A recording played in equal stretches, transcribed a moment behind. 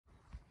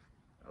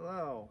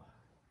Hello,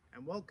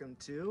 and welcome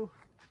to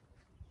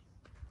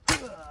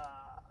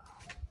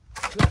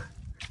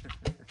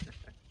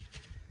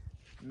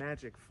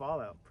Magic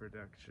Fallout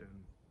production.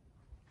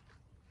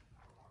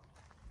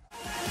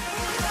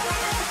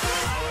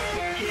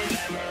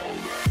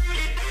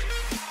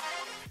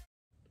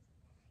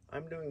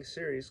 I'm doing a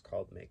series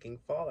called Making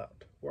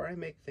Fallout, where I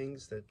make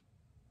things that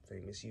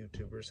famous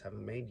YouTubers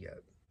haven't made yet.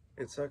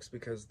 It sucks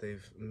because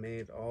they've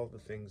made all the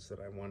things that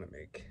I want to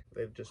make.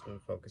 They've just been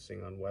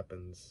focusing on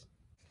weapons.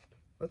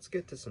 Let's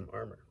get to some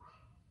armor.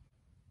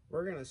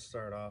 We're going to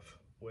start off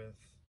with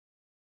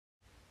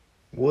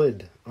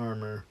wood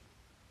armor.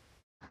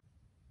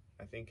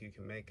 I think you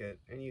can make it,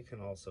 and you can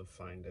also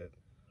find it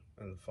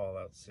in the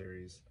Fallout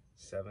series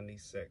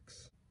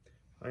 76.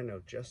 I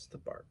know just the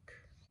bark.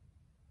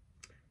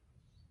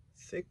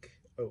 Thick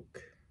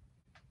oak.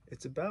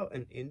 It's about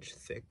an inch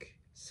thick,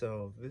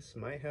 so this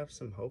might have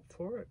some hope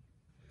for it.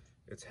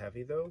 It's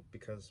heavy though,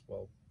 because,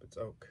 well, it's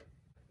oak.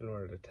 In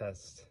order to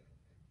test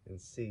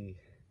and see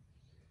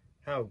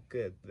how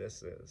good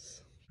this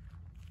is.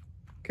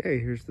 Okay,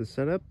 here's the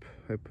setup.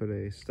 I put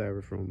a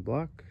styrofoam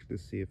block to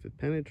see if it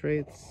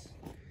penetrates.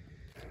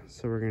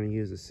 So we're going to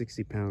use a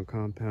 60-pound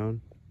compound,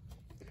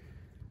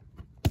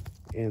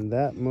 and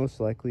that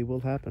most likely will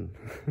happen.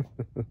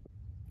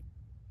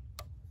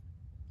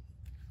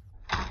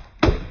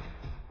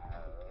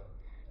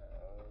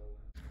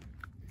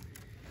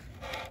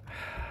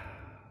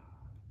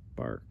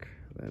 Bark,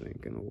 that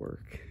ain't gonna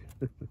work.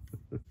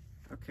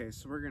 Okay,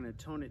 so we're gonna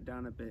tone it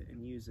down a bit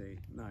and use a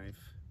knife,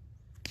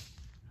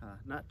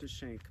 not to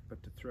shank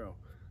but to throw.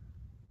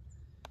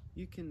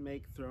 You can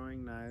make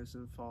throwing knives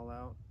in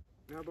Fallout.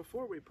 Now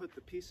before we put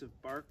the piece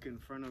of bark in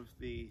front of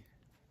the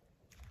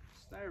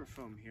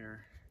styrofoam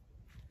here,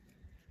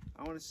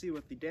 I want to see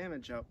what the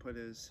damage output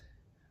is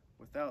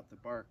without the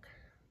bark.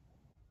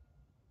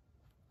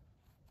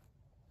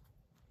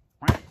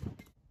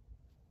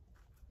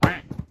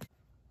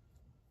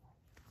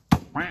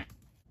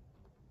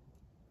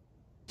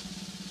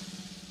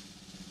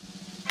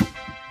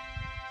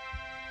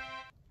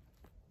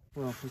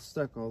 Well, it's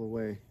stuck all the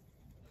way.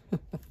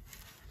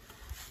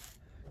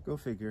 Go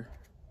figure.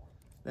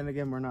 Then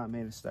again, we're not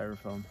made of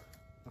styrofoam.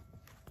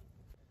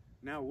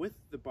 Now with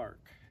the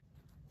bark.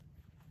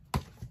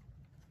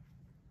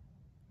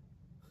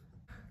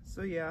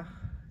 So yeah,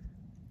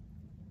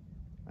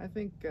 I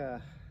think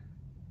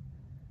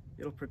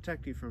it'll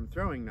protect you from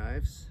throwing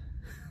knives.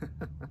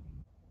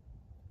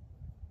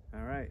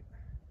 All right,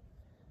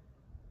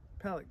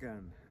 pellet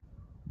gun.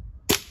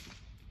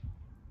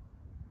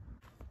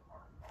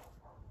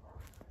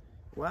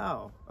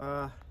 Wow,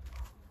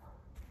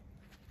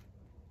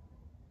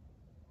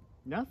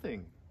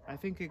 nothing. I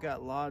think it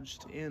got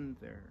lodged in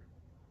there.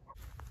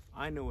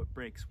 I know what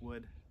breaks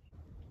wood.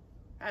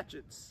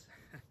 Hatchets.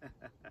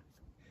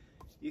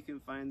 You can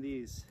find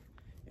these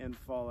in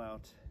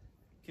Fallout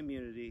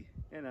community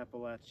in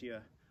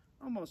Appalachia,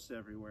 almost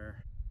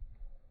everywhere.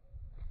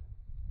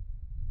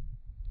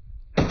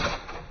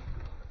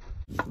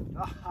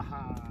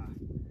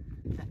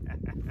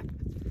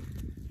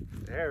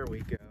 There we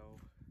go.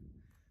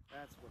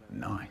 That's what I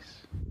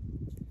Nice.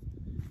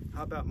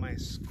 How about my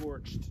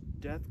scorched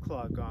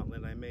Deathclaw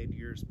gauntlet I made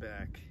years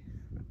back?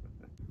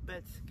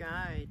 But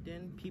Sky,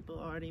 didn't people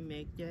already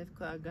make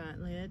Deathclaw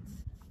gauntlets?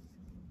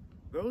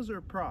 Those are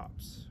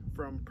props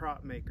from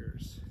prop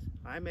makers.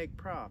 I make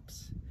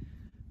props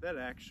that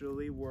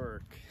actually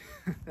work.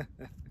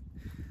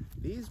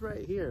 These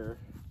right here,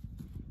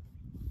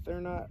 they're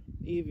not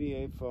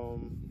EVA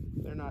foam,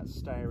 they're not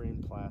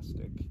styrene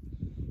plastic.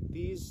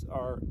 These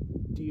are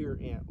deer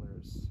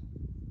antlers,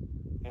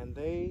 and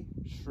they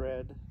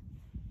shred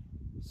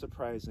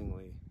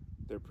surprisingly.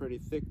 They're pretty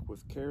thick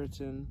with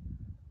keratin,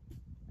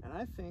 and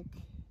I think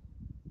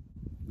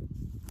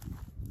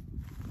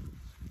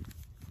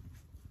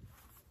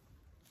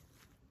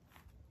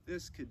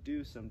this could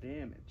do some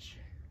damage.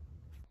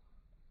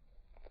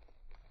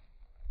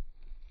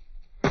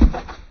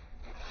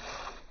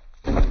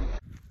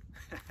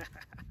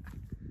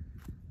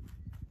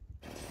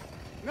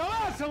 Now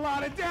that's a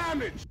lot of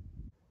damage!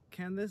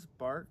 Can this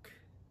bark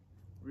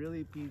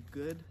really be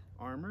good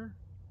armor?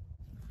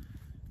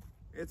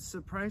 It's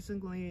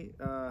surprisingly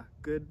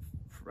good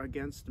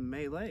against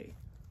melee.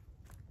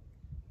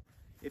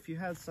 If you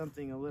had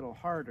something a little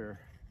harder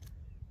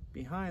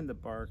behind the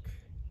bark,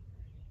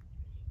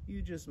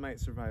 you just might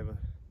survive a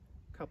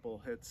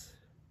couple hits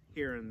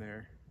here and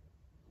there.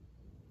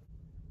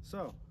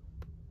 So,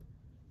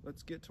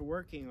 let's get to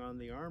working on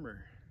the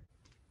armor.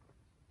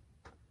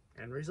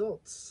 And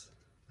results.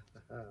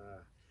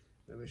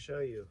 Let me show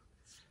you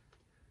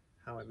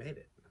how I made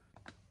it.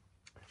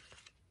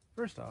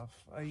 First off,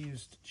 I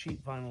used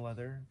cheap vinyl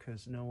leather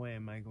because no way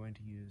am I going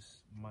to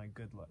use my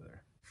good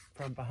leather.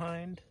 From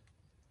behind,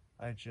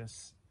 I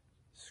just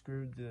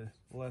screwed the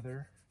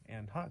leather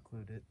and hot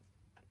glued it,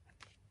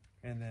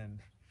 and then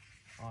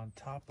on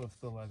top of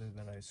the leather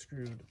that I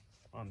screwed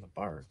on the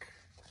bark,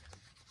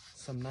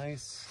 some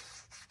nice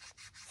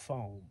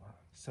foam.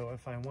 So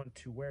if I want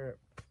to wear it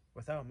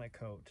without my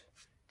coat,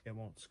 it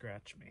won't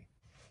scratch me.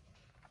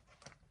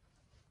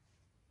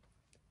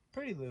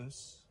 pretty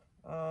loose.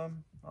 All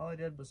I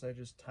did was I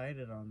just tied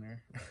it on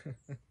there.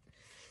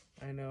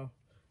 I know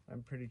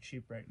I'm pretty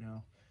cheap right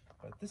now,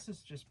 but this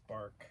is just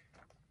bark,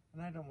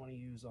 and I don't want to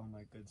use all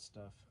my good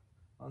stuff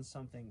on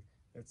something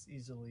that's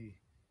easily,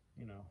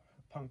 you know,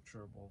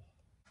 puncturable.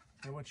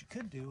 And what you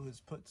could do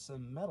is put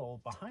some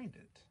metal behind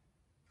it.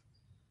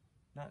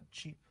 Not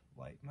cheap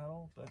light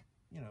metal, but,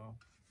 you know,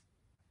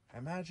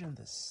 imagine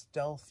the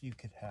stealth you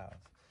could have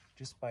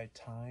just by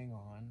tying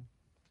on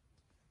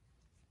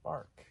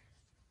bark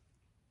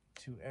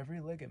to every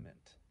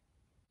ligament.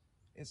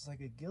 It's like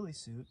a ghillie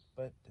suit,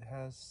 but it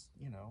has,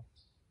 you know,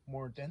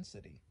 more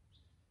density.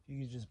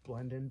 You can just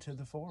blend into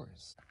the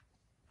forest.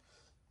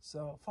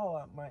 So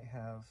Fallout might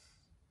have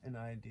an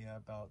idea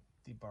about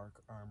the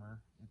bark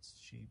armor. It's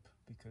cheap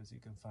because you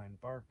can find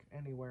bark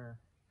anywhere,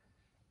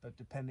 but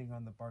depending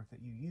on the bark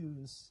that you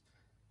use,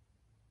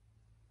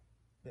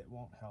 it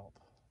won't help.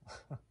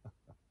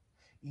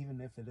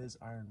 Even if it is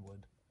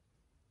ironwood.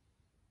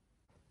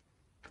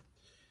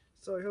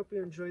 So I hope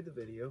you enjoyed the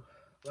video.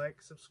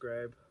 Like,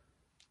 subscribe,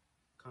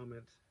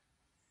 comment.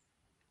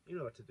 You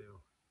know what to do.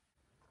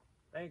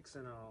 Thanks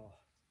and all.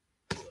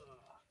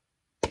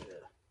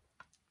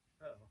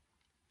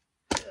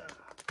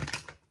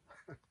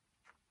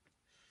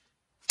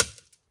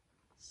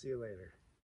 See you later.